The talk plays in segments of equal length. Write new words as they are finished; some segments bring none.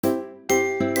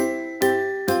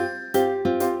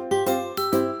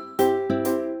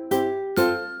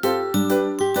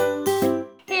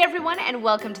and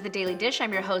welcome to the Daily Dish.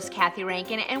 I'm your host, Kathy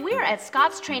Rankin, and we are at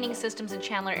Scott's Training Systems in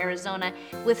Chandler, Arizona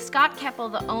with Scott Keppel,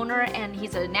 the owner, and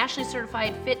he's a nationally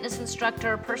certified fitness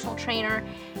instructor, personal trainer.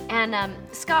 And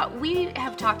Scott, we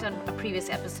have talked on a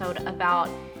previous episode about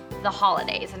the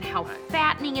holidays and how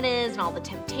fattening it is and all the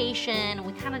temptation.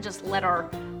 We kind of just let our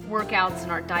workouts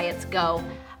and our diets go.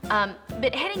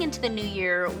 But heading into the new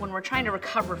year, when we're trying to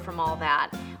recover from all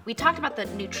that, we talked about the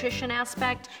nutrition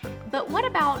aspect, but what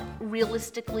about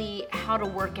realistically how to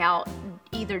work out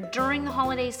either during the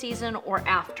holiday season or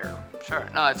after? Sure.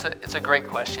 No, it's a great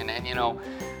question. And,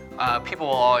 people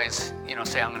will always,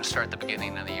 say, I'm going to start at the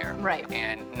beginning of the year. Right.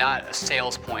 And not a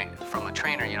sales point from a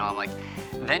trainer. I'm like,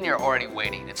 then you're already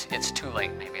waiting. It's too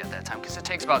late maybe at that time because it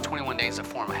takes about 21 days to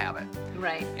form a habit.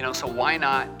 Right. So why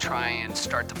not try and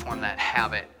start to form that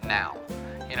habit now?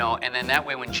 And then that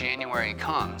way when January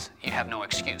comes, you have no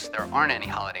excuse. There aren't any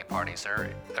holiday parties.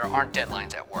 There aren't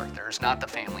deadlines at work. There's not the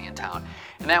family in town.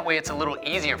 And that way it's a little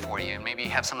easier for you. And maybe you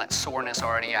have some of that soreness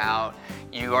already out.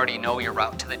 You already know your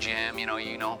route to the gym, you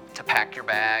know to pack your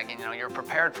bag, and you're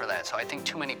prepared for that. So I think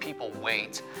too many people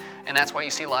wait. And that's why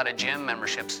you see a lot of gym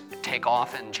memberships take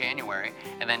off in January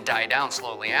and then die down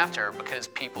slowly after because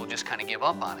people just kind of give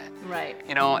up on it. Right.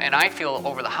 And I feel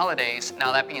over the holidays,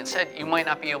 now that being said, you might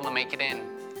not be able to make it in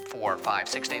 4, 5,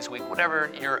 6 days a week,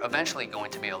 whatever you're eventually going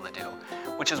to be able to do,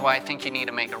 which is why I think you need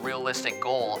to make a realistic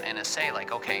goal and to say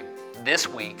like, okay, this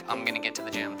week I'm going to get to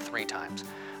the gym 3 times.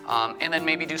 And then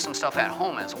maybe do some stuff at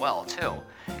home as well too.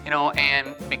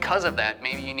 And because of that,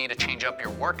 maybe you need to change up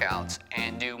your workouts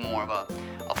and do more of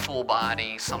a full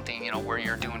body, something, where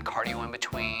you're doing cardio in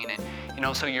between and,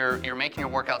 so you're making your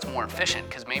workouts more efficient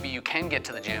because maybe you can get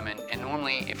to the gym and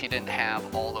normally if you didn't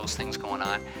have all those things going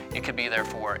on, you could be there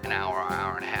for an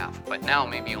hour and a half. But now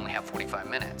maybe you only have 45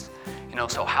 minutes.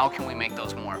 So how can we make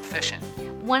those more efficient?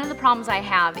 One of the problems I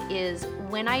have is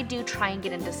when I do try and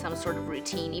get into some sort of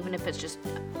routine, even if it's just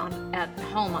at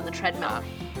home on the treadmill,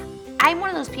 I'm one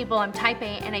of those people, I'm type A,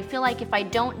 and I feel like if I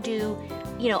don't do,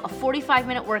 a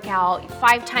 45-minute workout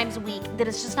 5 times a week, that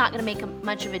it's just not going to make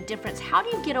much of a difference. How do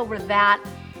you get over that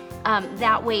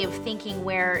way of thinking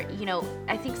where,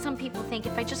 I think some people think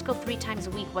if I just go 3 times a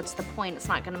week, what's the point? It's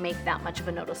not going to make that much of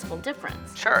a noticeable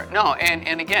difference. Sure. No,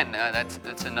 and again,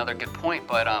 that's another good point,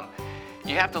 but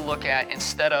you have to look at,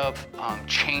 instead of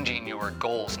changing your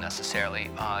goals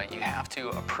necessarily, you have to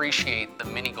appreciate the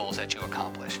mini goals that you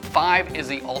accomplish. 5 is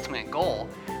the ultimate goal,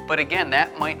 but again,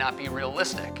 that might not be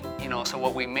realistic. So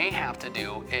what we may have to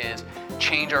do is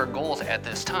change our goals at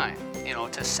this time,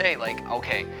 to say like,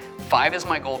 okay, 5 is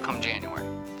my goal come January.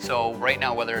 So right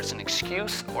now, whether it's an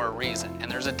excuse or a reason,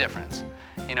 and there's a difference.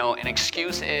 An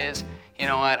excuse is,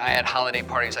 I had holiday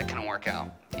parties, I couldn't work out.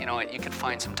 You could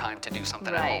find some time to do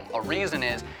something right. at home. A reason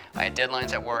is I had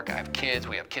deadlines at work, I have kids,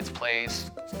 we have kids'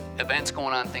 plays, events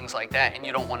going on, things like that, and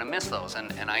you don't want to miss those,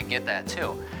 and I get that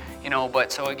too.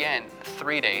 But so again,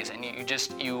 3 days, and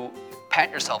you pat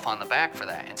yourself on the back for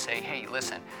that and say, hey,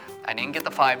 listen, I didn't get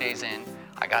the 5 days in,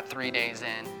 I got 3 days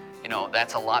in.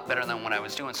 That's a lot better than what I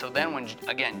was doing. So then when,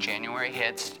 again, January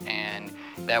hits and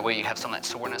that way you have some of that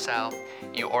soreness out,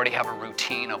 you already have a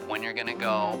routine of when you're gonna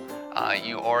go,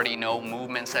 you already know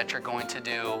movements that you're going to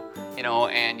do,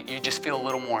 and you just feel a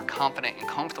little more confident and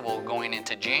comfortable going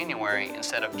into January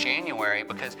instead of January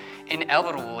because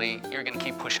inevitably you're gonna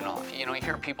keep pushing off. You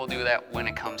hear people do that when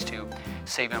it comes to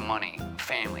saving money,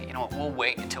 family. We'll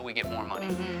wait until we get more money.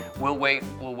 Mm-hmm. We'll wait.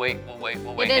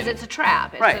 It's a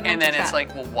trap. Right, and then it's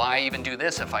like, well, why even do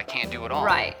this if I can't do it all?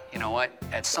 Right. You know what?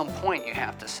 At some point you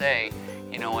have to say,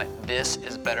 you know what, this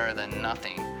is better than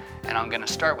nothing. And I'm going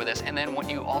to start with this. And then what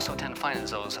you also tend to find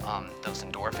is those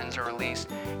endorphins are released.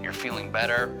 You're feeling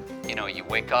better. You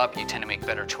wake up, you tend to make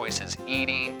better choices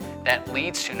eating. That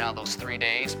leads to now those 3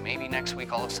 days. Maybe next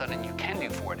week all of a sudden you can do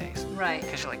 4 days. Right.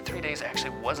 Because you're like, 3 days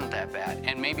actually wasn't that bad.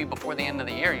 And maybe before the end of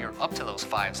the year, you're up to those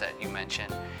 5s that you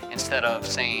mentioned instead of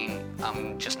saying,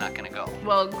 I'm just not going to go.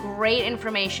 Well, great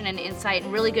information and insight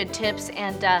and really good tips.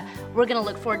 And we're going to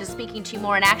look forward to speaking to you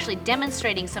more and actually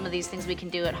demonstrating some of these things we can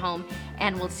do at home.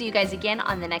 And we'll see you guys again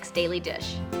on the next Daily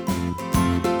Dish.